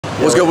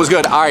What's good, what's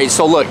good? All right,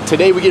 so look,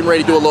 today we're getting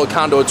ready to do a little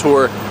condo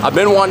tour. I've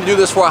been wanting to do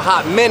this for a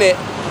hot minute,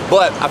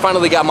 but I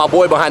finally got my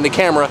boy behind the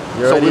camera.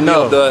 So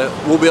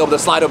we'll be able to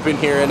slide up in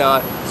here and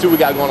see what we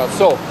got going on.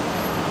 So,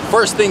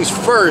 first things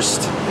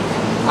first,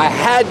 I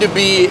had to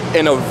be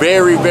in a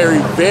very, very,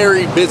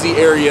 very busy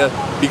area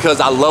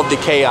because I love the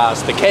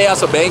chaos. The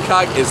chaos of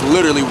Bangkok is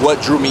literally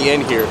what drew me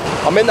in here.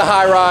 I'm in the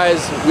high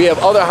rise. We have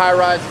other high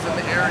rises in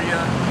the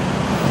area.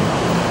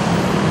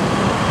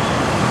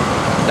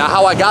 Now,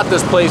 how I got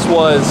this place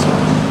was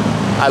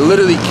I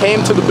literally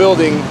came to the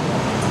building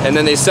and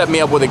then they set me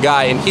up with a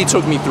guy and he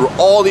took me through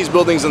all these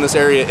buildings in this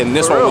area and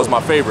this one was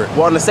my favorite.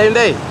 Well, on the same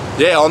day?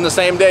 Yeah, on the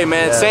same day,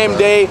 man. Yeah, same bro.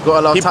 day, he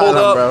pulled Thailand,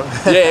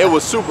 up. Bro. Yeah, it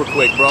was super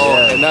quick, bro.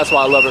 Yeah. And that's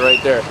why I love it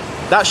right there.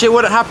 That shit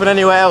wouldn't happen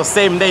anywhere else,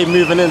 same day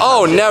moving in.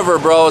 Oh, never,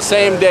 bro.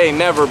 Same day,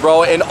 never,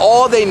 bro. And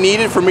all they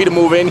needed for me to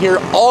move in here,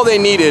 all they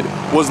needed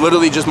was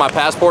literally just my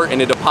passport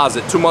and a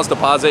deposit. 2 months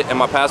deposit and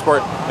my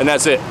passport, and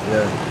that's it.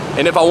 Yeah.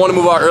 And if I want to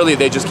move out early,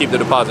 they just keep the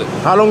deposit.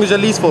 How long is your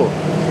lease for?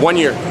 1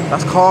 year.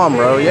 That's calm,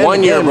 bro. Yeah,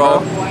 1 year,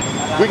 bro.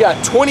 We got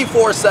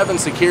 24/7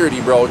 security,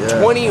 bro.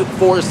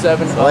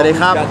 24/7. Oh, they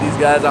got these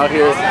guys out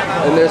here,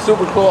 and they're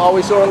super cool.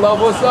 Always showing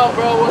love. What's up,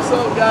 bro? What's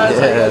up, guys?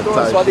 How you guys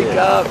doing? Swaddy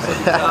cops.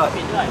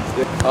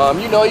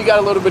 You know, you got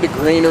a little bit of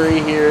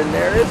greenery here and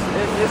there.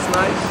 It's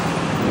nice.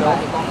 You know,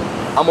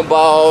 I'm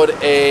about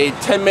a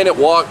 10-minute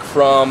walk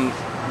from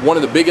one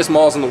of the biggest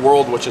malls in the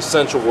world, which is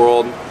Central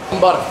World. I'm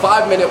about a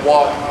 5-minute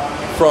walk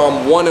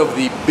from one of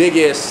the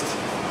biggest,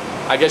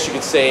 I guess you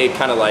could say,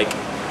 kind of like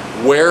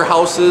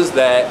warehouses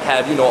that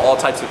have, you know, all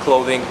types of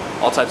clothing,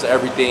 all types of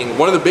everything.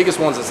 One of the biggest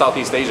ones in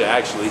Southeast Asia,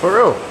 actually. For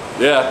real?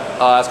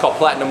 Yeah, it's called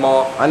Platinum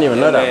Mall. I didn't even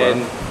know that,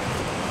 bro.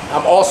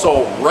 I'm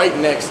also right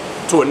next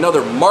to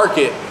another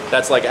market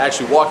that's like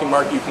actually walking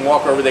market. You can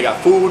walk over. They got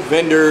food,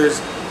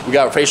 vendors. We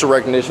got facial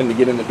recognition to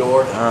get in the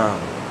door.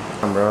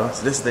 Bro.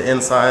 So this is the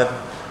inside.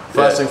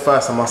 First thing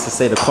first, I must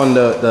say the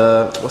condo,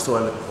 what's the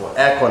one I'm looking for?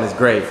 Aircon is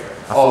great.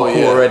 I feel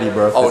cool already,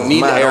 bro. Oh,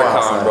 need the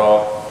aircon,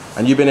 bro.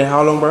 And you been in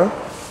how long, bro?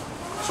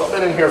 So I've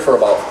been in here for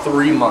about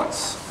 3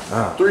 months.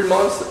 3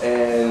 months,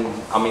 and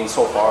I mean,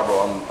 so far,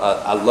 bro,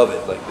 I love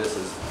it. Like, this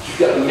is, you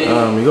got a mini,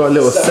 you got a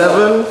little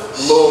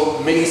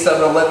little mini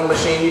 7-Eleven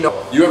machine, you know.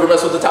 You ever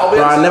mess with the towel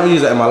bins? Bro, I never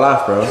use it in my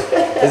life, bro.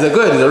 Is it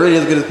good? Is it really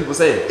as good as people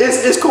say?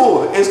 It's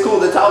cool. It's cool.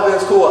 The towel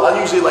bin's cool. I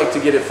usually like to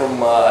get it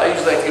from, I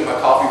usually like to get my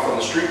coffee from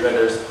the street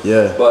vendors.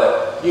 Yeah.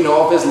 But, you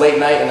know, if it's late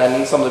night and I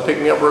need something to pick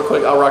me up real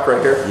quick, I'll rock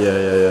right here.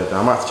 Yeah.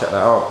 I might have to check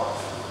that out.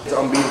 It's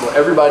unbeatable.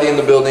 Everybody in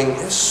the building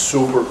is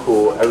super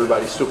cool.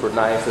 Everybody's super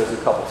nice. There's a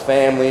couple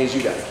families.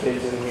 You got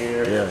kids in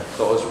here. Yeah.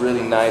 So it's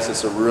really nice.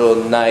 It's a real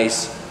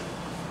nice,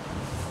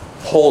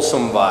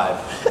 wholesome vibe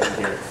in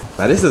here.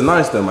 Now this is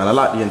nice though, man. I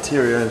like the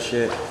interior and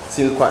shit.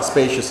 Seems quite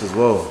spacious as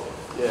well.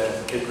 Yeah,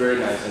 it's very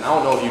nice. And I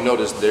don't know if you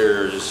noticed,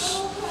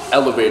 there's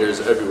elevators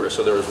everywhere.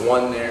 So there was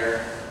one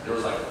there. There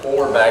was like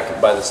 4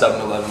 back by the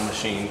 7-Eleven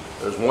machine.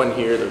 There's one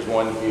here. There's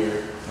one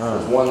here.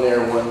 There's one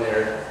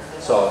there.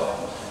 So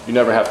you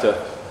never have to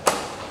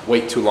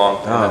wait too long.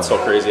 And that's so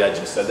crazy. I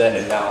just said that,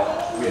 and now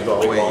we have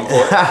to wait long for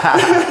it.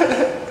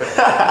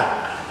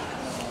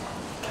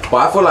 But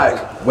I feel like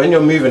when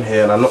you're moving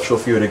here, and I'm not sure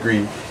if you would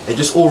agree, it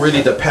just all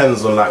really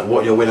depends on like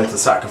what you're willing to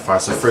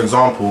sacrifice. So for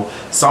example,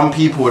 some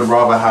people would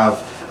rather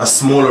have a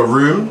smaller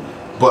room,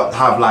 but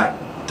have like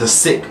the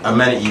sick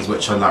amenities,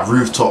 which are like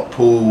rooftop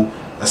pool,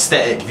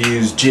 aesthetic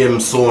views, gym,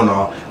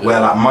 sauna, where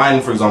like mine,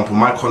 for example,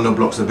 my condo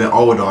block's a bit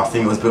older. I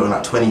think it was built in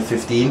like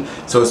 2015,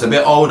 so it's a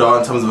bit older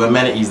in terms of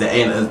amenities.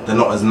 They're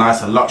not as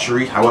nice and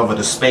luxury. However,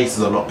 the space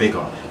is a lot bigger.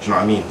 Do you know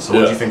what I mean? So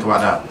what do you think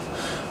about that?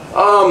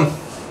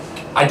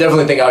 I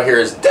definitely think out here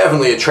is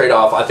definitely a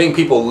trade-off. I think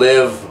people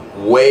live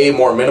way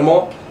more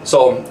minimal.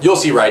 So you'll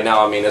see right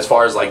now, I mean, as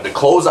far as like the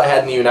clothes I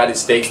had in the United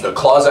States, the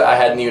closet I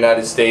had in the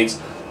United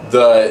States,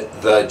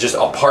 the just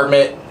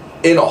apartment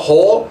in a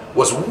whole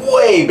was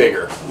way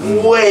bigger,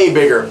 way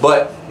bigger.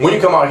 But when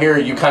you come out here,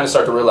 you kind of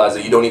start to realize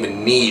that you don't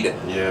even need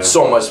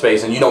so much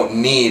space, and you don't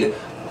need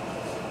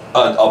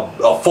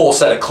a full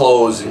set of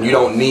clothes, and you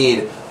don't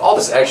need all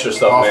this extra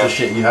stuff, man. Half the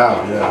shit you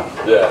have,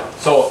 yeah.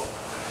 So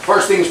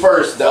first things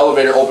first, the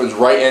elevator opens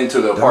right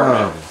into the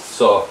apartment.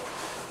 So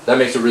that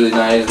makes it really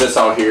nice. This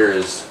out here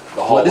is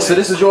the hallway. So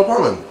this is your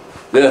apartment?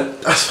 Yeah.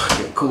 That's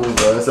fucking cool,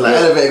 bro. So like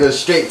elevator goes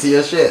straight to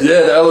your shit.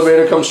 Yeah, the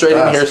elevator comes straight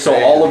in here. Crazy. So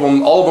all of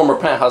them are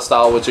penthouse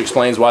style, which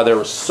explains why there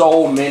were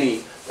so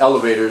many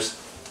elevators.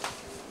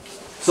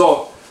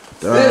 So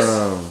this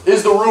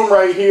is the room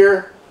right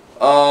here.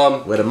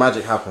 Where the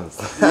magic happens.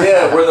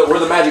 Yeah, where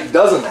the magic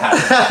doesn't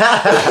happen.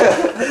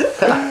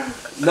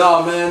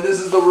 No, man, this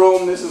is the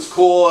room. This is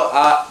cool.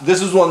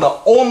 This is one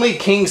of the only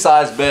king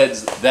size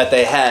beds that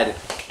they had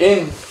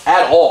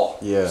at all.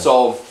 Yeah.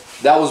 So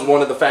that was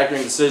one of the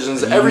factoring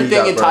decisions.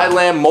 Everything in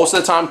Thailand most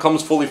of the time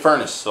comes fully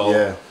furnished.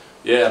 So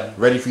yeah.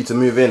 Ready for you to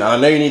move in. And I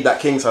know you need that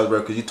king size,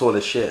 bro, because you tall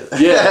as shit.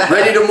 Yeah,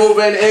 ready to move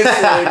in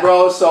instantly,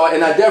 bro. So,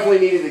 and I definitely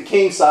needed the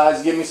king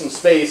size, give me some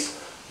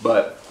space,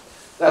 but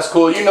that's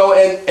cool. You know,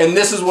 and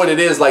this is what it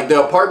is. Like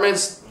the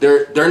apartments,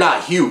 they're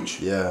not huge.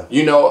 Yeah.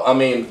 You know, I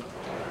mean,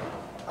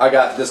 I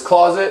got this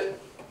closet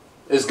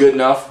is good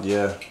enough.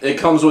 Yeah. It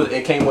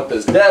came with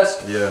this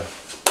desk. Yeah.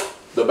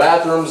 The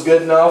bathroom's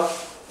good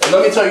enough. And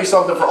let me tell you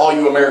something for all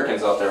you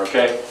Americans out there,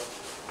 okay?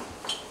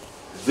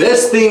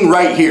 This thing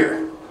right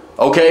here,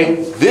 okay?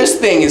 This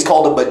thing is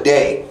called a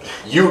bidet.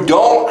 You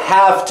don't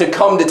have to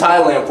come to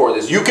Thailand for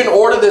this. You can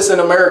order this in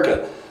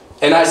America.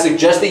 And I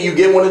suggest that you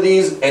get one of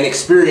these and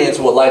experience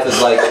what life is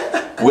like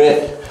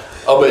with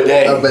a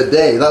bidet. A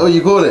bidet, is that what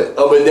you call it?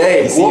 A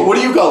bidet. What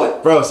do you call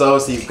it? Bro, so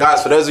see,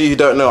 guys, for those of you who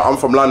don't know, I'm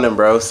from London,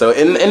 bro. So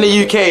in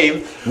the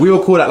UK, we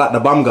will call that like the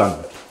bum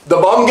gun. The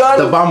bum gun?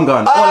 The bum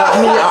gun. Oh,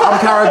 like me, I'm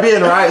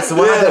Caribbean, right? So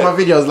when I did my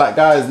videos, like,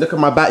 guys, look at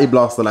my batty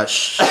blaster, like,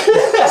 shh,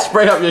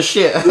 spray up your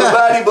shit. The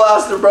batty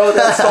blaster, bro,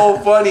 that's so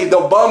funny. The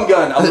bum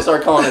gun. I'm gonna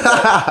start calling it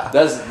that.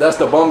 That's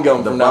the bum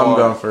gun from now on. The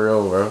bum gun for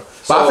real, bro.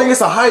 But I think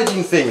it's a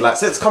hygiene thing. Like,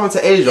 since coming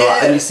to Asia,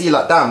 and you see,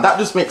 like, damn, that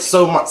just makes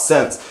so much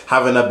sense,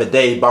 having a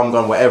bidet, bum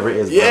gun, whatever it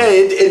is. Bro. Yeah,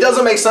 it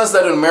doesn't make sense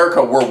that in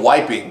America we're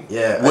wiping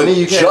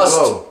with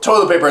just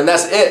toilet paper, and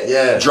that's it.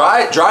 Yeah.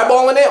 Dry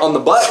balling it on the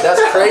butt,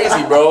 that's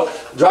crazy, bro.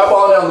 Dry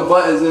balling it on the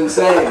butt is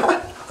insane.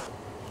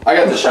 I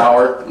got the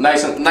shower,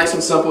 nice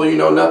and simple, you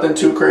know, nothing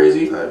too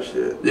crazy. Type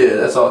shit. Yeah,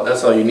 that's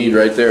all you need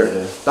right there.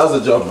 Yeah. That's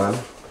the job,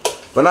 man.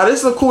 But now,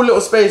 this is a cool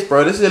little space,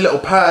 bro. This is a little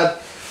pad.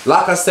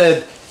 Like I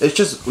said, it's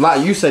just,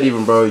 like you said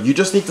even, bro, you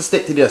just need to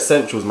stick to the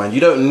essentials, man. You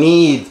don't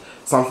need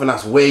something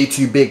that's way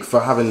too big for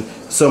having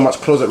so much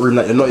closet room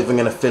that you're not even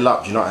going to fill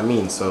up, do you know what I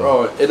mean? So,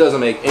 bro, it doesn't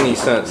make any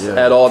sense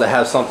at all to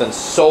have something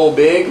so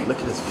big. Look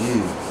at this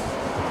view.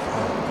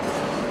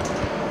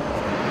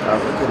 Damn,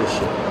 look at this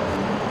shit.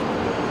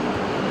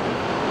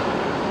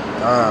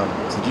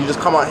 Damn, so do you just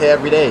come out here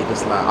every day?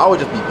 Just like, I would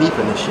just be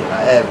beeping this shit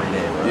like every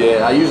day, bro.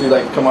 Yeah, I usually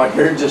like to come out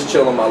here and just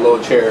chill on my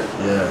little chair.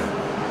 Yeah.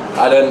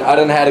 I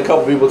done had a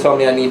couple people tell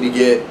me I need to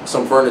get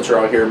some furniture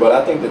out here, but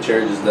I think the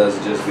chair just does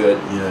just good.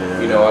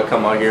 You know, I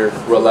come out here,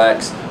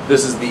 relax.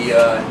 This is the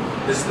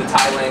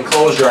Thailand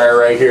clothes dryer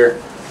right here.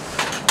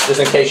 Just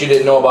in case you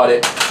didn't know about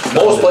it.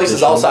 Most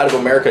places outside of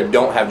America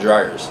don't have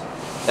dryers.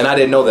 And I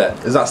didn't know that.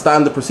 Is that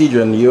standard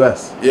procedure in the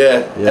US?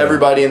 Yeah.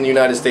 Everybody in the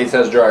United States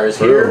has dryers.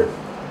 Here,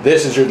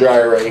 this is your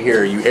dryer right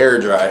here. You air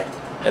dry.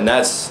 And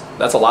that's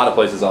a lot of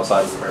places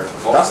outside of America.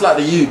 That's like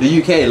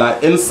the UK.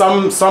 Like in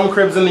some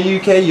cribs in the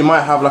UK, you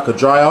might have like a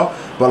dryer,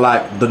 but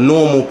like the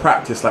normal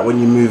practice, like when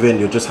you move in,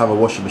 you'll just have a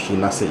washing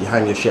machine. That's it. You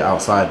hang your shit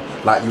outside,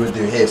 like you would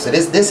do here. So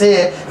this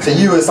here to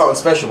you is something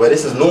special, but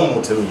this is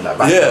normal to me. Like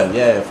back then.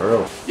 Yeah, for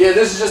real. Yeah,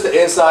 this is just the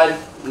inside,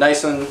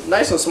 nice and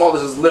small.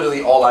 This is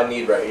literally all I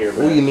need right here,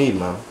 man. All you need,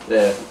 man.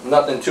 Yeah,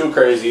 nothing too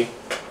crazy.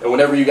 And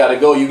whenever you gotta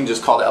go, you can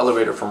just call the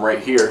elevator from right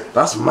here.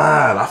 That's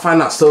mad. I find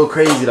that so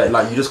crazy.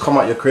 Like you just come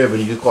out your crib and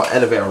you just got an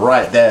elevator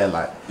right there.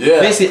 Like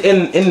basically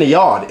in the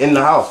yard, in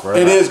the house, bro.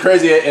 It is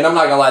crazy, and I'm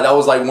not gonna lie, that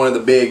was like one of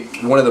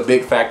the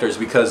big factors,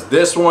 because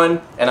this one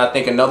and I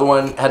think another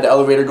one had the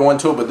elevator going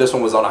to it, but this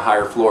one was on a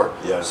higher floor.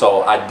 Yeah.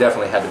 So I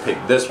definitely had to pick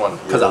this one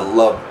because I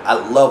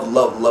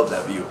love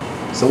that view.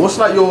 So what's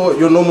like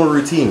your normal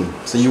routine?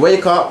 So you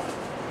wake up,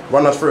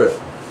 run us through it.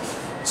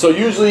 So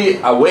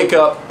usually I wake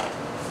up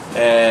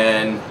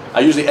and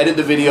I usually edit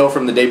the video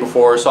from the day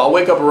before. So I'll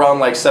wake up around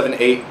like 7,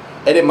 8,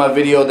 edit my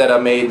video that I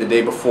made the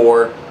day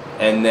before,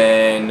 and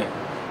then,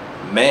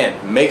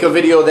 man, make a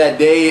video that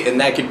day, and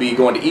that could be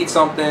going to eat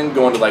something,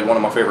 going to like one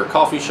of my favorite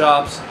coffee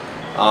shops.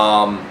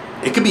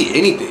 It could be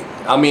anything.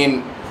 I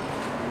mean,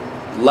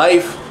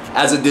 life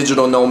as a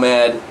digital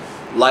nomad,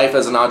 life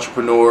as an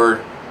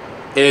entrepreneur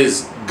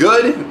is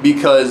good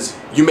because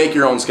you make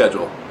your own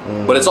schedule.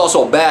 But it's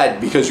also bad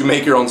because you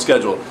make your own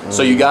schedule.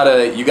 So you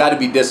gotta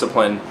be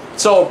disciplined.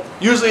 So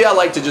usually I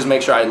like to just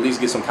make sure I at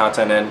least get some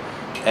content in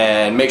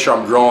and make sure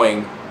I'm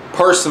growing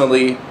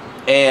personally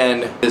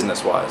and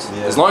business-wise.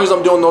 As long as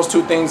I'm doing those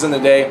two things in the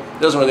day,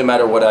 it doesn't really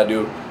matter what I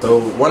do. So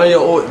one of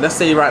your, let's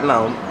say right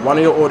now, one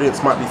of your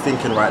audience might be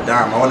thinking, right,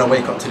 damn, I want to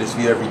wake up to this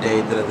view every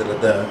day,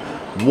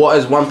 What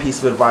is one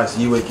piece of advice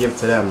you would give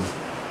to them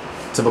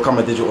to become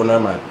a digital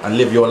nomad and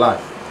live your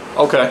life?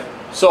 Okay,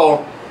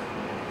 so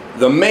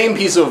the main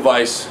piece of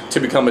advice to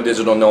become a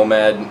digital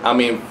nomad, I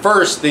mean,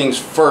 first things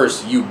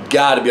first, you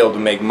got to be able to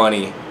make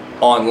money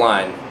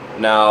online.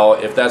 Now,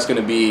 if that's going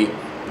to be,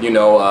 you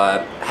know,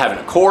 having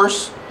a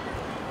course,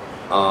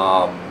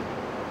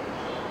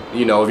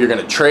 you know, if you're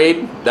going to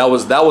trade, that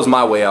was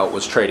my way out,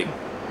 was trading.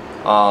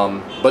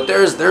 But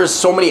there's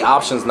so many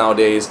options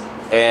nowadays,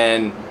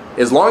 and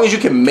as long as you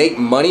can make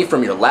money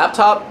from your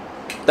laptop,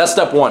 that's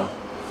step one.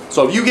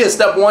 So if you get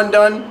step one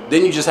done,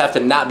 then you just have to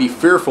not be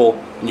fearful,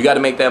 and you got to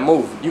make that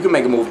move. You can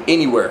make a move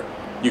anywhere.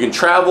 You can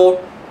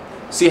travel,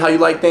 see how you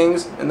like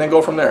things, and then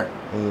go from there.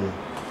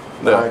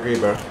 No, I agree,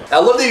 bro. I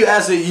love that you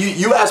asked it.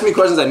 You asked me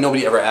questions that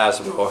nobody ever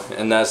asked before,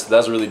 and that's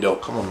really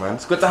dope. Come on, man.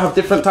 It's good to have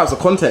different types of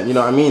content. You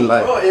know what I mean?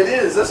 Like, bro, it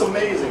is. That's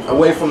amazing. Bro.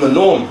 Away from the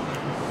norm.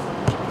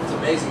 It's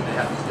amazing to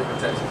have these different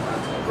types of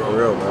content, bro. For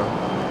real,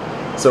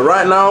 man. So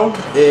right now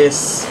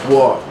it's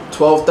what,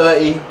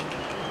 12:30.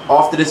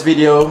 After this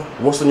video,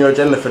 what's on your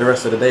agenda for the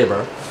rest of the day,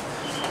 bro?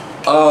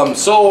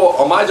 So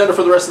on my agenda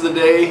for the rest of the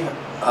day,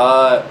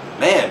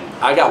 man,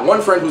 I got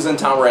one friend who's in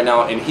town right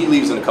now, and he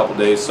leaves in a couple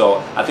days,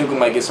 so I think we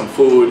might get some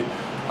food.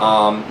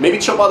 Maybe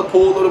chill by the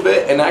pool a little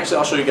bit, and actually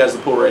I'll show you guys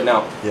the pool right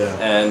now. Yeah.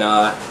 And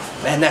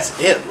man, that's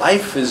it.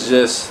 Life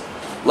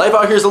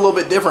out here is a little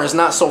bit different. It's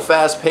not so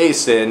fast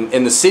paced,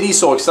 and the city's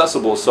so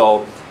accessible,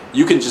 so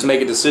you can just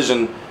make a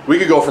decision. We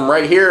could go from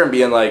right here and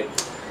being like,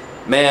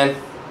 man,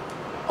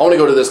 I want to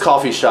go to this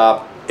coffee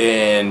shop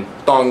in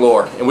Thong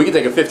Lor, and we could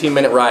take a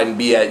 15-minute ride and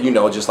be at, you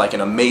know, just like an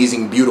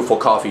amazing, beautiful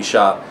coffee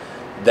shop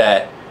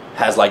that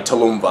has like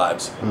Tulum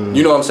vibes.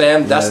 You know what I'm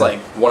saying? That's like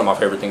one of my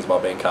favorite things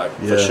about Bangkok,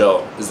 for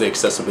sure, is the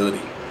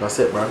accessibility. That's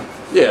it, bro.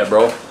 Yeah,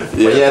 bro.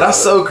 Yeah, that's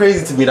so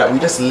crazy to me that we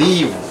just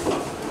leave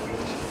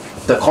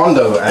the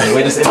condo and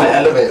we're just in the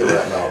elevator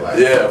right now. Like,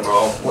 yeah,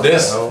 bro.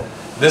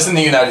 This in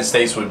the United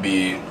States would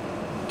be,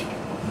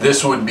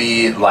 this would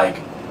be like,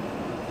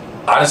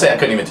 honestly, I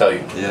couldn't even tell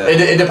you. Yeah.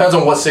 It depends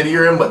on what city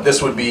you're in, but this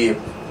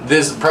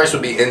price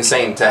would be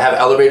insane to have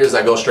elevators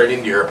that go straight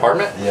into your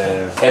apartment.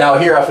 Yeah. And out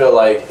here, I feel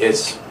like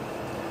it's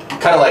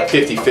kind of like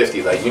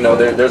 50-50. Like, you know,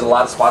 there's a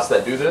lot of spots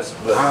that do this,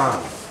 but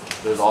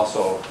there's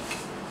also.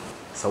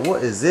 So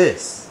what is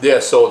this? Yeah,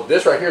 so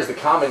this right here is the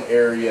common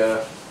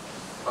area.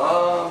 A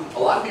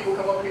lot of people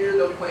come up here,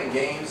 they'll be playing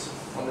games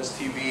on this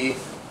TV.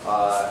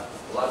 A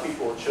lot of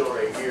people will chill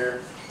right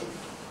here.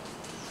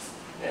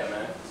 Yeah,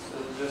 man. So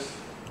it's just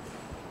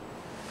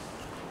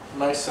a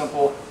nice,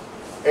 simple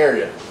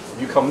area.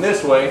 You come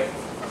this way.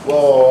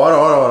 Whoa,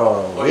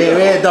 hold on. We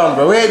ain't done,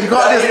 bro. You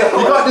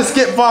can't just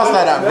skip past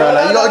like that, bro.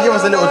 Like, you gotta give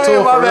us a little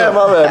tour.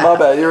 My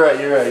bad. You're right.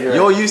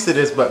 You're used to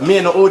this, but me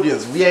and the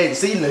audience, we ain't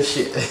seen this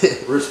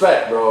shit.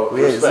 Respect, bro.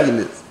 We ain't seen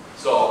this.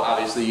 So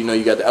obviously, you know,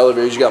 you got the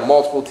elevators, you got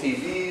multiple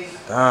TVs.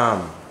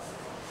 Damn.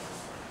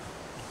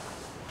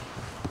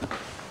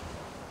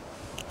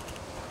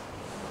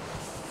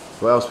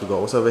 What else we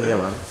got? What's over here,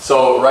 man?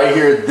 So right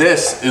here,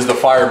 this is the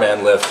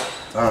fireman lift.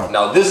 Oh.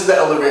 Now this is the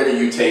elevator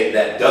you take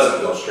that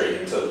doesn't go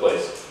straight into the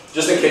place.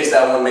 Just in case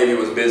that one maybe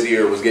was busy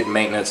or was getting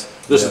maintenance,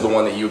 this is the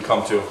one that you would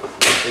come to.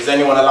 Is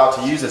anyone allowed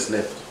to use this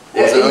lift?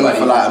 Yeah, or is it only anybody.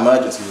 for like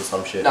emergencies or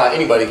some shit? Nah,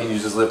 anybody can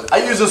use this lift.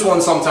 I use this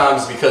one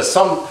sometimes because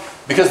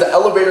the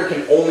elevator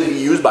can only be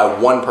used by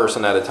one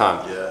person at a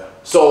time. Yeah.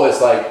 So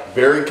it's like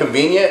very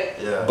convenient,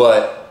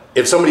 but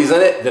if somebody's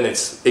in it, then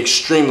it's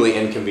extremely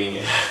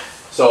inconvenient.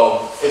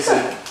 So it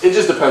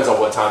just depends on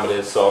what time it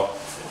is. So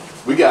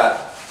we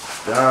got.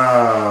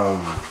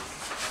 Damn.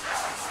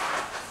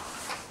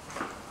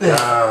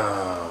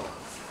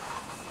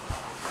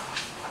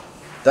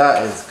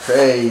 That is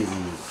crazy.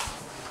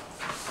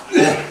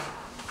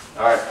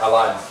 Alright, I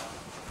lied.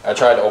 I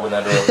tried to open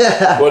that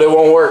door, but it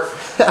won't work.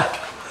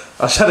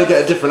 I was trying to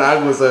get a different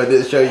angle so it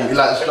didn't show you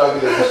like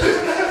struggling and shit.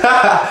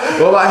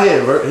 What about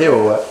here? Here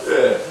or what?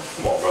 Yeah.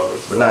 Come on, brother.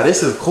 But nah,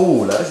 this is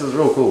cool. Like, this is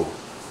real cool.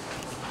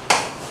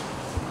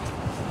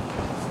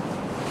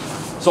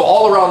 So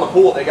all around the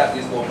pool, they got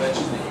these little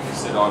benches that you can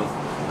sit on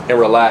and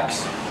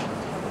relax.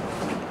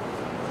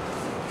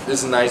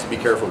 This is nice. Be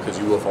careful because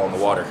you will fall in the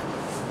water.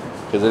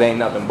 Because it ain't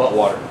nothing but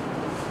water.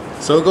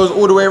 So it goes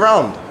all the way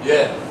around?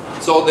 Yeah.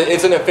 So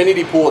it's an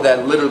infinity pool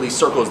that literally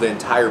circles the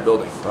entire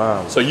building.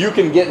 Damn. So you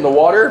can get in the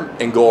water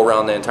and go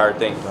around the entire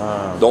thing.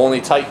 Damn. The only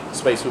tight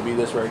space would be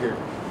this right here.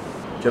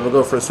 Do you ever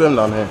go for a swim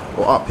down here?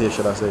 Or up here,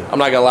 should I say? I'm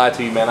not gonna lie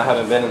to you, man. I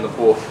haven't been in the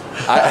pool.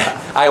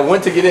 I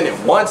went to get in it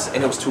once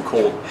and it was too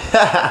cold.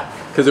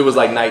 Because it was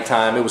like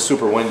nighttime. It was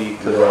super windy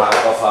because we're up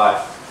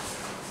high.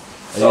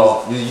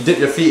 So you dipped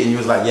your feet and you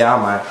was like, yeah,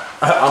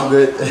 I'm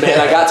good. Man,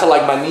 I got to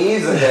like my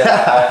knees and then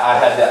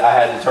I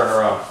had to turn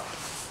around.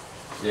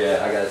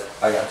 Yeah,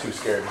 I got too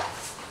scared.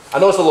 I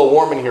know it's a little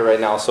warm in here right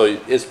now, so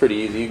it's pretty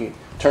easy. You can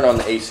turn on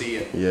the AC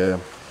and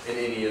in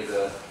any of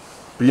the.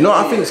 But you know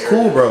what I think it's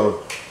cool,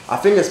 bro? I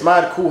think it's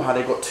mad cool how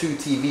they got 2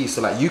 TVs.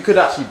 So like you could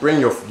actually bring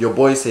your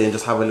boys here and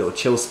just have a little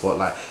chill spot.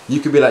 Like you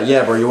could be like,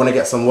 yeah, bro, you want to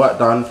get some work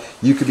done.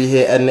 You could be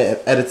here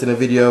editing a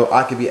video.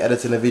 I could be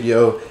editing a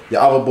video.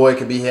 Your other boy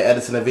could be here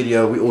editing a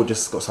video. We all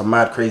just got some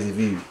mad crazy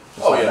view.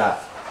 Oh yeah.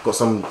 That. Got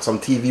some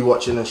TV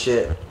watching and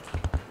shit.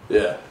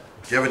 Yeah.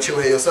 Do you ever chill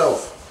here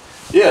yourself?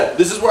 Yeah,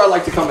 this is where I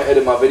like to come and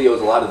edit my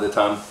videos a lot of the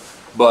time.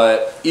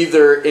 But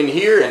either in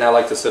here, and I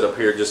like to sit up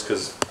here just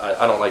because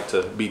I don't like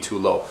to be too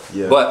low.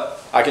 Yeah. But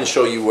I can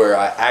show you where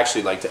I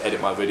actually like to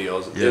edit my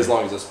videos as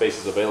long as the space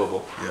is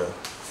available. Yeah.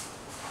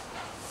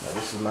 Now,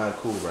 this is mad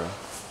cool, bro.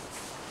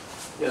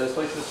 Yeah, this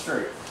place is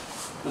straight.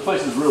 This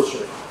place is real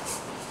straight.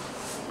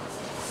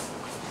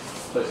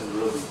 This place is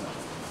real decent.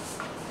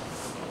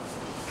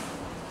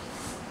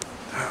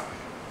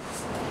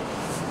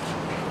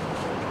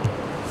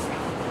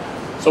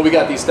 So we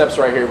got these steps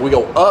right here. If we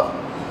go up,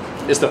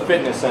 it's the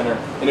fitness center.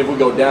 And if we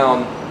go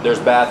down, there's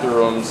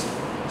bathrooms,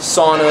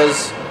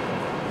 saunas,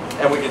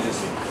 and we can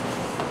just see.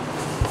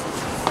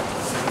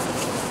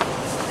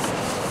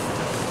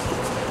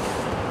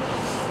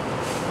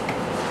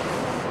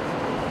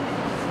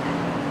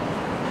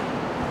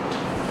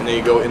 And then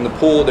you go in the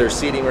pool, there's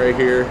seating right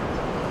here.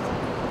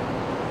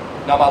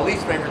 Now my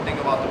least favorite thing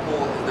about the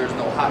pool is there's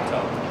no hot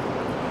tub.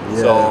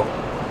 Yeah.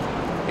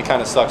 So it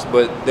kind of sucks,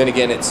 but then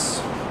again,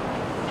 it's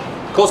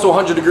close to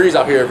 100 degrees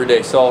out here every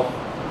day, so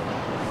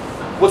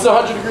What's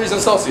 100 degrees in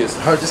Celsius?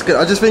 I was just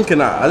thinking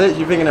that. I was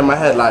literally thinking in my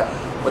head like,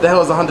 what the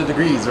hell is 100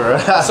 degrees, bro?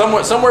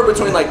 somewhere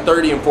between like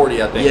 30 and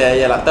 40, I think.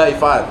 Yeah, like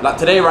 35. Like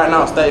today, right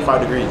now, it's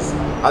 35 degrees.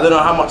 I don't know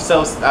how much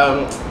Celsius.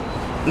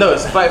 No,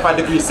 it's 35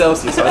 degrees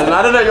Celsius.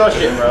 I don't know your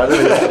shit, bro. I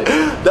don't know your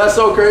shit. That's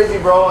so crazy,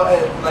 bro.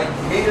 Like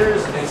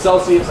meters and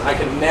Celsius, I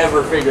can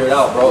never figure it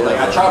out, bro. Yeah, like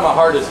bro. I try my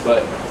hardest,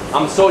 but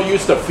I'm so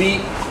used to feet.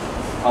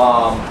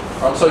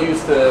 I'm so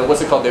used to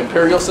what's it called, the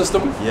imperial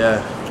system.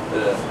 Yeah.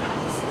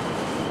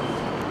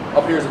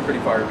 Up here is a pretty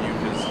fire view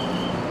because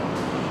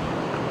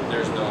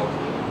there's no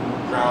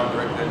ground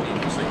right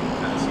underneath you, so you can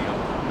kind of see up a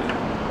little bit.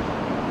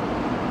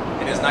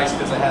 And it's nice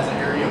because it has an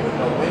area with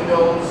no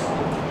windows,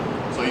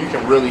 so you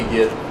can really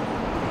get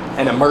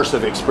an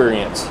immersive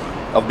experience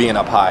of being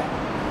up high.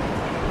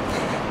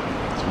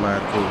 It's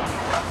mad cool.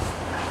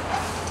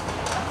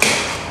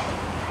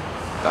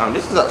 Damn,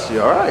 this is actually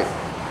alright.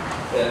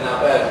 Yeah,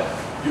 not bad.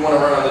 If you want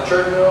to run on the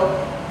treadmill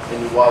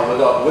and you walk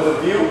with a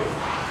view.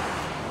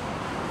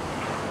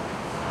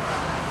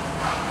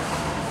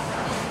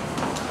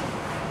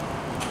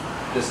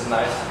 This is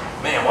nice.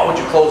 Man, why would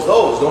you close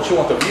those? Don't you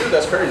want the view?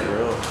 That's crazy,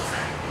 bro.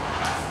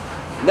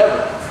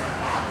 Never.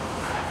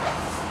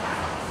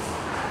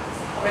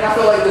 I mean, I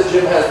feel like this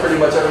gym has pretty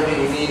much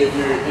everything you need if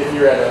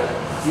you're at a,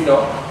 you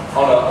know,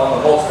 on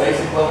the most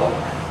basic level.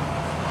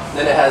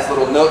 Then it has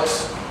little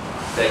nooks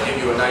that give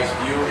you a nice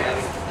view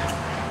and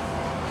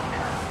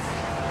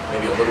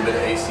maybe a little bit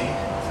of AC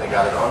if they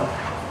got it on.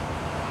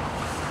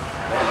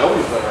 Man,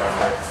 nobody's running around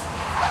here.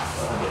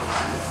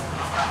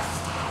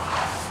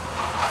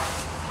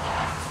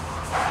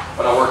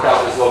 When I work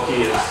out, this low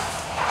key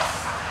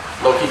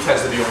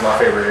tends to be one of my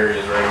favorite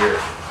areas right here.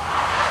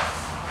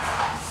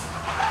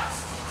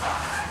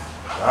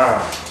 Wow.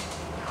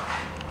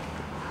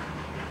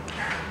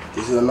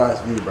 This is a nice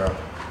view, bro.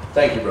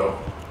 Thank you, bro.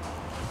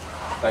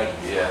 Thank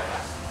you. Yeah.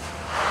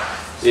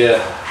 Yeah.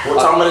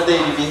 What time of the day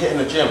do you be hitting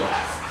the gym?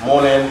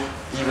 Morning,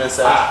 evening,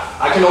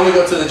 I can only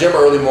go to the gym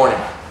early morning.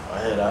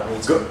 I hear that.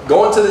 Me too.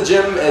 Going to the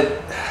gym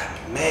at,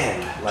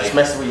 man, like, just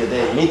messing with your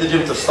day. You need the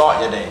gym to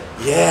start your day.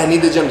 Yeah, I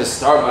need the gym to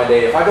start my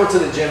day. If I go to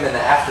the gym in the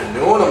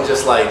afternoon, I'm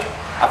just like,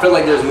 I feel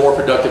like there's more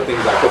productive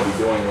things I could be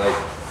doing. Like,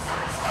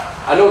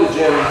 I know the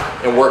gym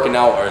and working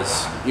out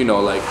is, you know,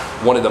 like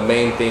one of the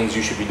main things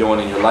you should be doing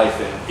in your life,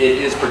 and it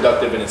is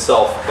productive in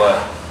itself, but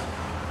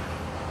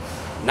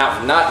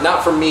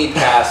not for me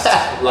past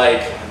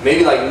like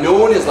maybe like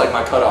noon is like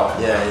my cutoff.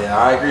 Yeah,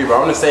 I agree,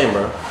 bro. I'm the same,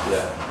 bro.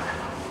 Yeah.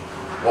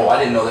 Whoa, I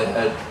didn't know they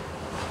had.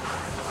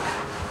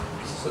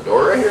 Is this a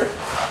door right here?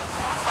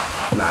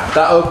 Nah, if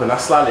that open,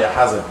 that's slightly a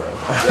hazard, bro.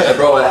 Yeah,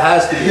 bro, it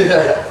has to be.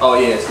 Oh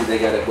yeah, see, they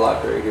got it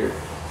blocked right here.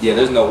 Yeah,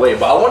 there's no way.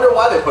 But I wonder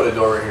why they put a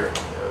door right here.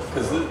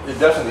 Because it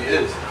definitely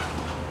is.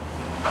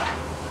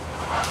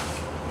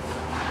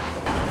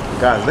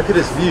 Guys, look at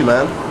this view,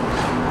 man.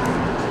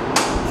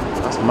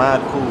 That's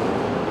mad cool.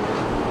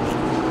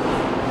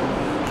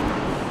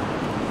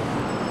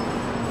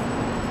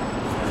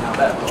 Not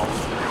bad, bro.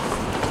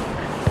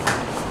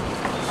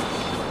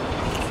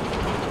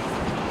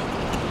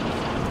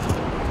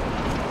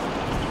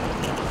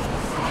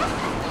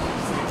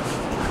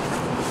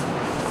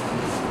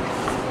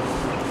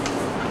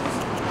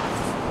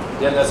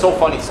 Yeah, that's so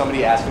funny.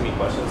 Somebody asking me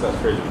questions. That's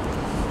crazy.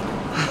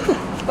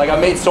 Like, I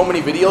made so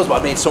many videos, but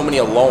I made so many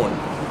alone.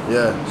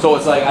 Yeah. So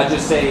it's like I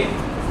just say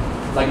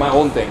like my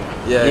own thing.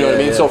 Yeah. You know what I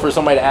mean? Yeah. So for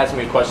somebody to ask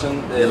me a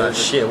question, You're like,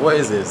 shit, what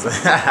is this?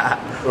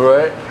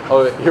 Right?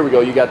 Oh, here we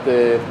go. You got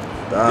the.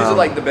 These are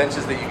like the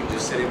benches that you can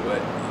just sit in,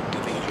 but the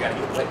thing is you gotta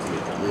get legs to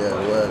get them. Yeah,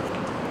 word.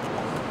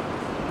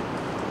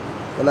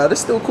 But now this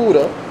is still cool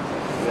though.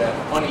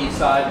 Yeah. On each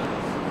side,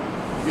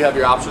 you have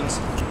your options.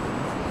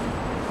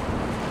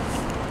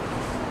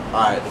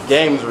 Alright, the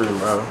games room,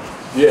 bro.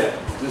 Yeah.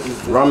 This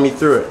is Run me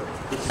through it.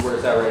 This is where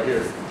it's at right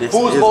here. This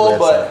Foosball, is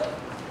but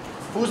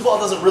foosball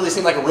doesn't really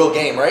seem like a real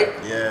game, right?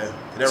 Yeah. It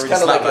It's never really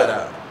kind of like like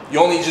that. that. You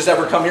only just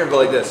ever come here and go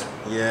like this.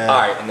 Yeah. All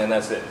right, and then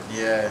that's it.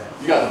 Yeah.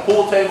 You got the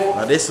pool table.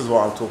 Now this is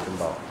what I'm talking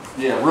about.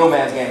 Yeah, real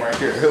man's game right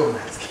here. Real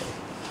man's game.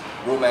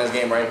 Real man's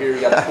game right here. You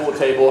got the pool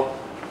table.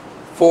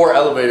 4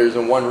 elevators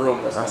in one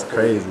room. That's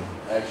crazy.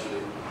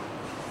 Actually.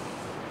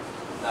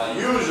 Now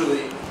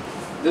usually,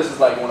 this is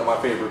like one of my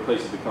favorite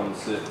places to come and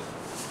sit.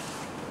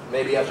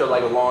 Maybe after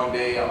like a long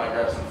day, I might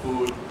grab some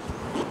food.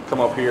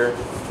 Come up here.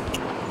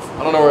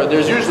 I don't know where.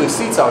 There's usually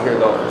seats out here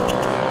though.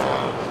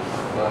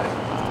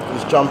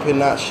 Just jump in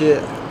that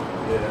shit.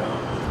 Yeah.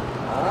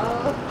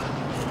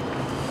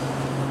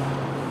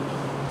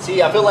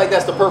 See, I feel like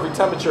that's the perfect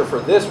temperature for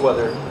this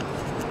weather.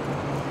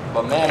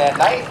 But man, at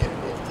night,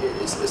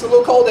 it's a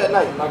little cold at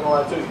night. I'm not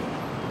gonna lie to you.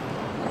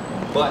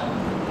 But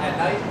at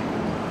night,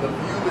 the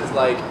view is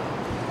like.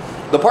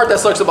 The part that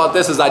sucks about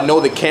this is I know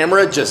the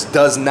camera just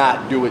does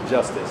not do it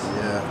justice.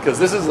 Yeah. Because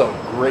this is a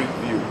great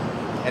view,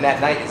 and at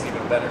night it's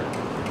even better.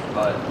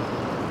 But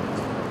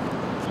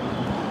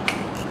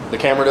the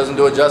camera doesn't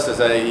do it justice.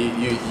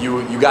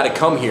 You got to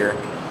come here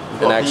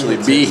and actually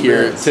be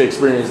here to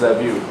experience that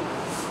view.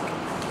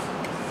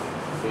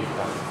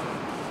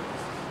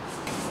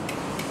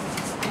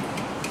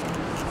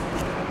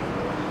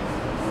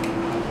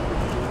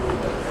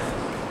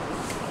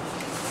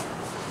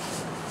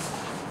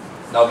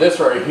 Now this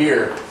right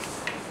here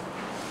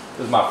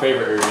is my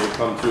favorite area to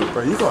come to.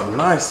 Bro, you got a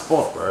nice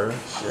spot, bro.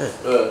 Shit.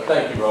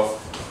 Thank you, bro.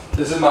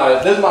 This is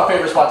my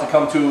favorite spot to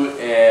come to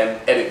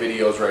and edit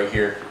videos right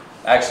here.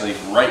 Actually,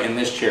 right in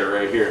this chair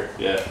right here.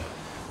 Yeah.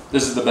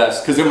 This is the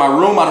best. Because in my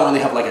room, I don't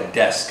really have like a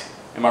desk.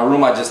 In my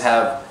room, I just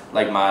have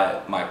like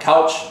my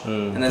couch.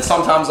 And then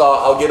sometimes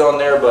I'll get on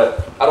there,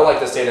 but I don't like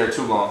to stay there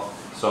too long.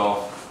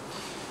 So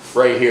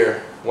right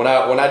here, when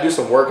I do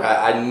some work,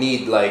 I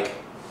need like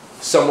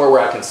somewhere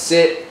where I can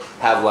sit,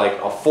 have like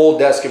a full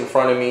desk in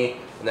front of me,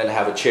 and then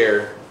have a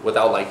chair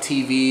without like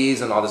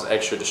TVs and all this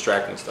extra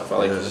distracting stuff. I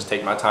like to just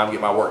take my time, get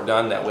my work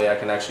done. That way I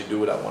can actually do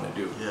what I want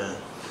to do. Yeah.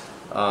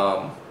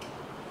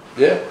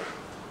 Yeah.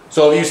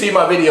 So if you see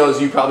my videos,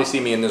 you probably see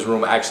me in this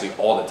room actually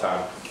all the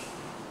time.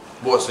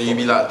 What, so you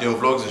be like doing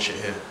vlogs and shit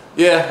here?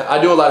 Yeah, I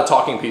do a lot of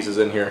talking pieces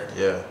in here.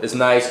 Yeah. It's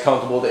nice,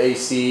 comfortable, the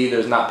AC,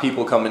 there's not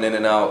people coming in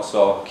and out,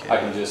 so I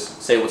can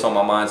just say what's on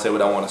my mind, say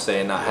what I want to say,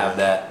 and not have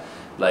that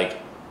like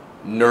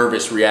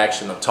nervous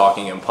reaction of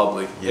talking in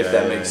public, if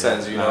that makes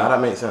sense, you know? Nah,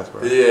 that makes sense,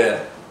 bro.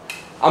 Yeah.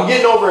 I'm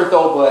getting over it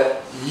though,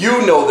 but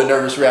you know the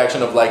nervous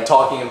reaction of like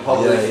talking in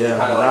public. Yeah.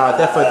 Kind of nah, I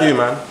definitely do,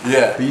 man.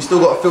 Yeah. But you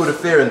still got to feel the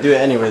fear and do it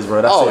anyways,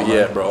 bro. That's it,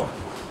 yeah, man. bro.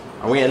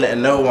 And we ain't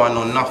letting no one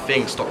or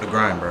nothing stop the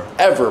grind, bro.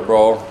 Ever,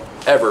 bro.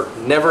 Ever.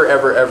 Never,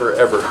 ever, ever,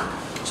 ever.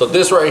 So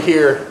this right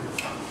here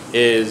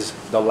is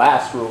the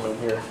last room in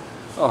here.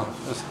 Oh,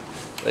 this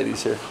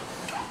lady's here.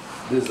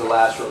 This is the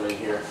last room in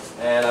here.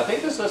 And I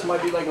think this just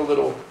might be like a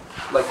little,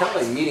 like kind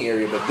of like meeting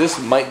area, but this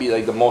might be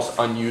like the most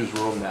unused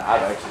room that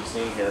I've actually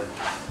seen here.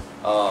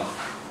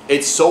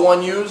 It's so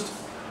unused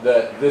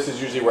that this is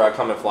usually where I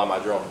come and fly my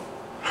drone.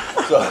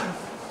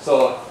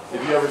 So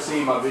if you ever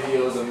see my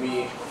videos of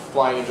me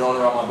flying a drone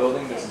around my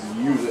building, this is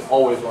usually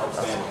always where I'm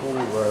standing. That's cool,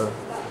 bro.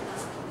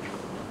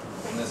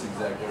 In this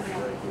exact area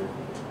right here.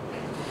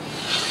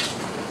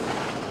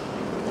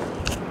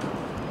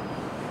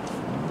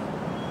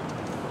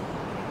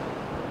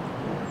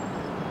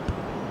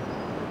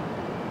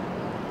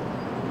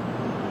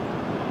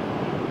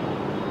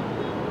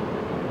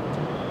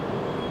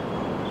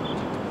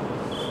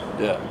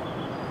 Yeah.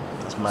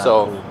 That's mad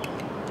So, cool.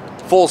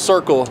 full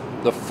circle,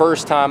 the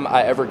first time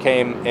I ever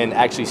came and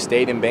actually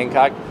stayed in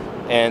Bangkok,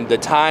 and the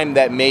time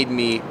that made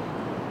me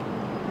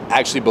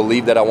actually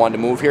believe that I wanted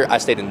to move here, I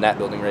stayed in that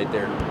building right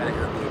there.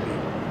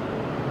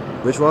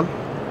 Which one?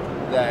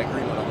 That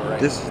green one on the right.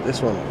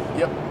 This one?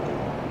 Yep.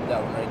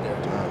 That one right there.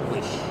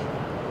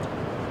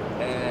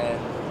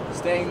 And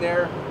staying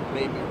there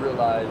made me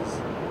realize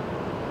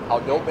how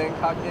dope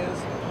Bangkok is,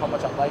 how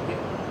much I like it,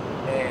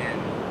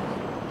 and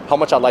how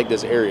much I like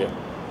this area.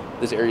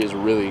 This area is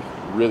really,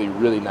 really,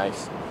 really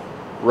nice.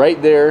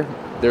 Right there,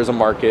 there's a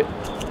market.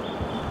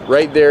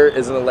 Right there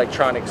is an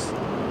electronics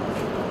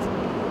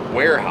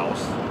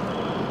warehouse,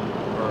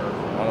 or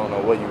I don't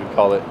know what you would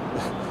call it.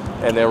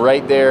 And then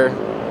right there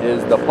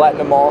is the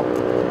Platinum Mall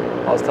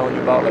I was telling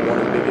you about, like one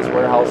of the biggest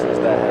warehouses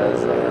that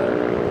has,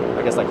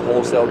 I guess, like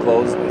wholesale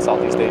clothes in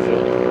Southeast Asia.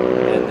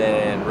 And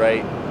then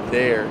right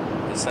there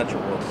is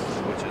Central World,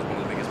 which is one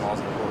of the biggest malls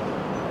in the world.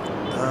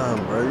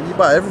 Damn, bro, you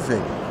buy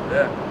everything.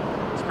 Yeah,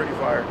 it's pretty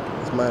fire.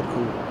 It's mad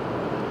cool.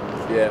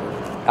 Yeah,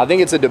 I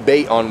think it's a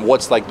debate on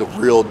what's like the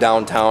real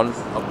downtown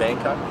of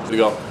Bangkok. So we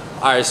go,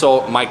 all right,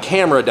 so my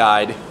camera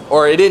died,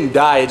 or it didn't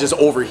die, it just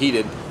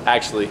overheated,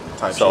 actually.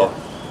 Type shit.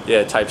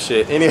 Yeah, type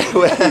shit.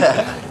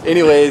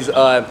 Anyways,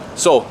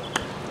 so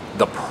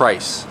the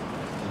price.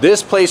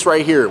 This place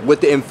right here with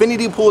the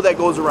infinity pool that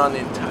goes around the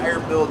entire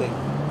building,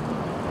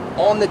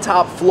 on the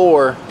top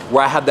floor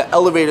where I have the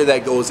elevator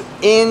that goes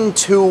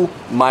into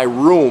my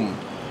room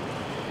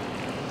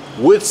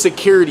with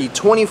security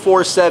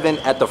 24/7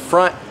 at the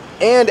front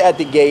and at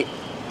the gate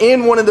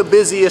in one of the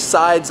busiest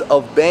sides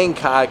of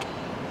Bangkok.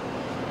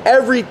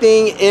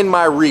 Everything in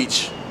my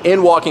reach,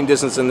 in walking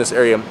distance in this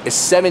area, is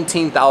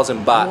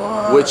 17,000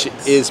 baht, which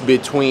is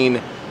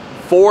between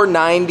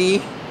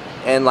 $490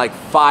 and like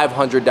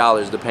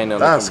 $500 depending on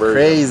the conversion. That's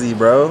crazy,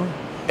 bro.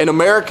 In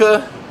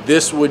America,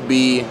 this would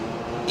be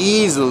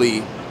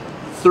easily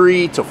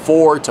 $3,000 to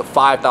 $4,000 to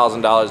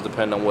 $5,000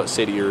 depending on what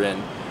city you're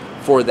in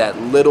for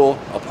that little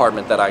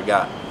apartment that I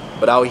got.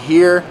 But out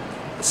here,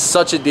 it's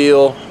such a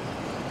deal.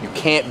 You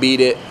can't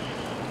beat it.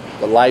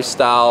 The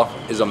lifestyle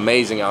is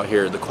amazing out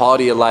here. The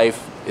quality of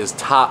life is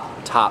top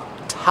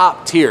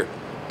tier.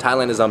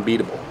 Thailand is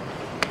unbeatable.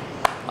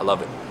 I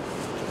love it.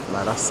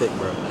 Man, that's sick,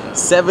 bro.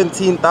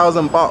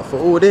 17,000 baht for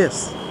all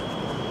this.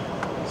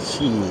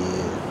 Shit.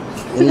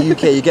 In the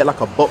UK, you get like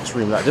a box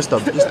room, like just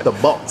the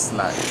box,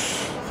 like.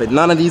 For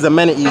none of these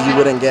amenities you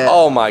wouldn't get.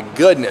 Oh my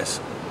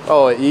goodness.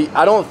 Oh,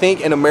 I don't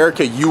think in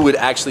America you would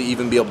actually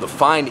even be able to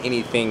find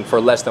anything for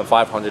less than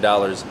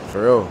 $500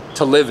 for real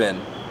to live in.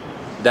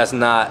 That's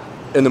not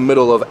in the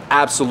middle of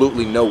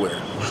absolutely nowhere.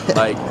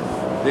 Like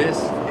this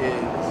is.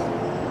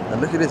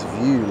 And look at this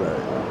view, like.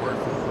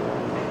 Worth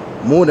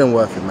it. More than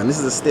worth it, man. This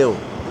is a steal.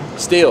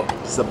 Steal.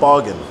 It's a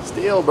bargain.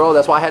 Steal, bro.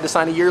 That's why I had to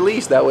sign a year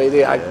lease. That way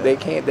they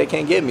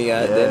can't get me.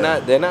 They're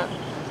not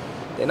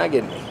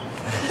getting me.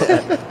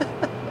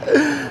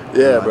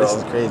 Yeah, bro. This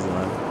is crazy,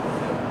 man.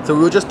 So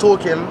we were just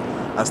talking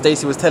And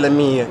Stacey was telling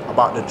me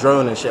about the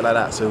drone and shit like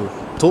that. So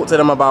talk to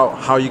them about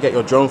how you get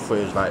your drone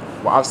footage. Like,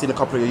 well, I've seen a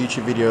couple of your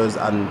YouTube videos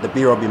and the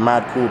B-roll be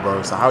mad cool,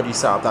 bro. So how do you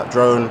set up that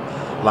drone?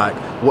 Like,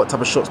 what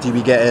type of shots do you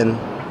be getting?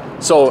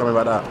 So tell me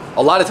about that.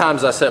 A lot of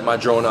times I set my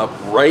drone up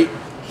right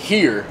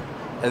here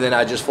and then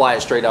I just fly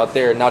it straight out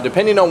there. Now,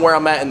 depending on where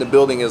I'm at in the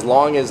building, as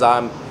long as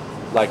I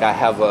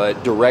have a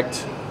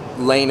direct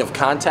lane of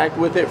contact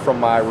with it from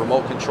my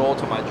remote control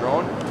to my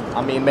drone,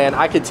 I mean, man,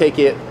 I could take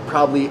it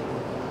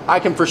I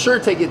can for sure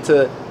take it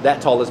to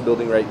that tallest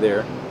building right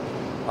there.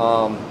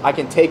 I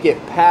can take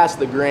it past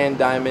the Grand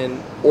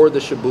Diamond or the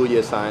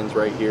Shibuya signs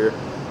right here,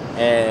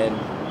 and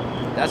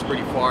that's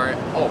pretty far.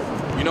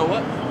 Oh, you know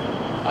what?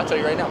 I'll tell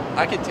you right now,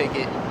 I could take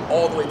it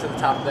all the way to the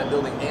top of that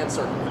building and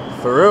circle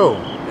it. For real?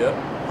 Yep.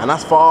 And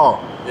that's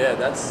far. Yeah,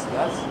 that's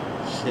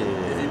shit.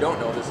 If you don't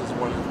know, this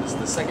is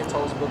the second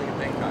tallest building in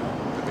Bangkok,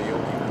 the Bangkok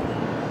building.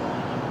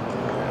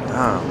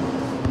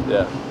 Damn.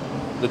 Yeah.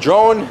 The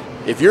drone,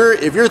 if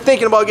you're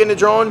thinking about getting a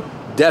drone,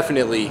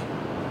 definitely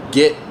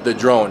get the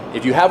drone.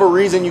 If you have a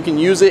reason you can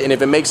use it, and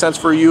if it makes sense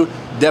for you,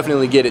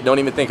 definitely get it. Don't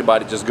even think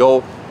about it. Just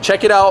go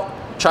check it out,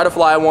 try to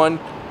fly one,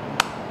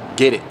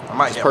 get it. I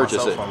might just get purchase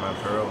myself it. One, man,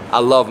 for real. I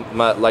love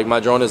my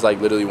drone is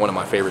like literally one of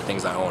my favorite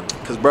things I own.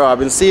 Cause bro, I've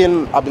been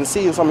seeing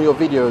some of your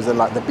videos and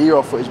like the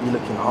B-roll footage be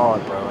looking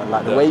hard, bro. And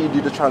like the way you do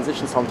the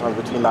transition sometimes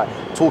between like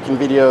talking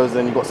videos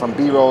and you got some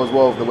B-roll as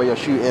well, the way you're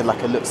shooting,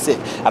 like it looks sick.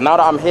 And now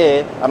that I'm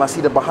here and I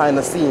see the behind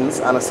the scenes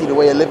and I see the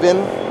way you're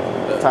living,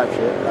 type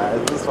shit.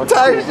 Like, this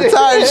type shit.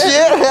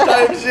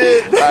 Type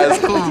shit.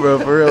 That's cool, bro,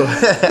 for real.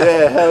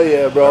 Yeah, hell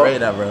yeah, bro. I rate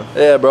that, bro.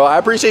 Yeah, bro. I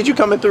appreciate you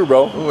coming through,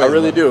 bro. Always, I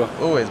really do.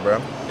 Always, bro.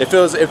 It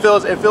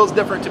feels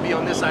different to be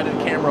on this side of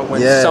the camera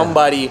when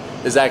somebody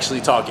is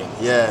actually talking.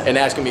 Yeah. And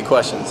asking me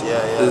questions. Yeah,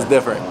 yeah. It's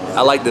different.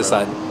 I like this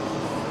side.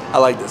 I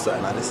like this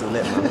side. Nah, this is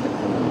lit,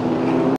 man.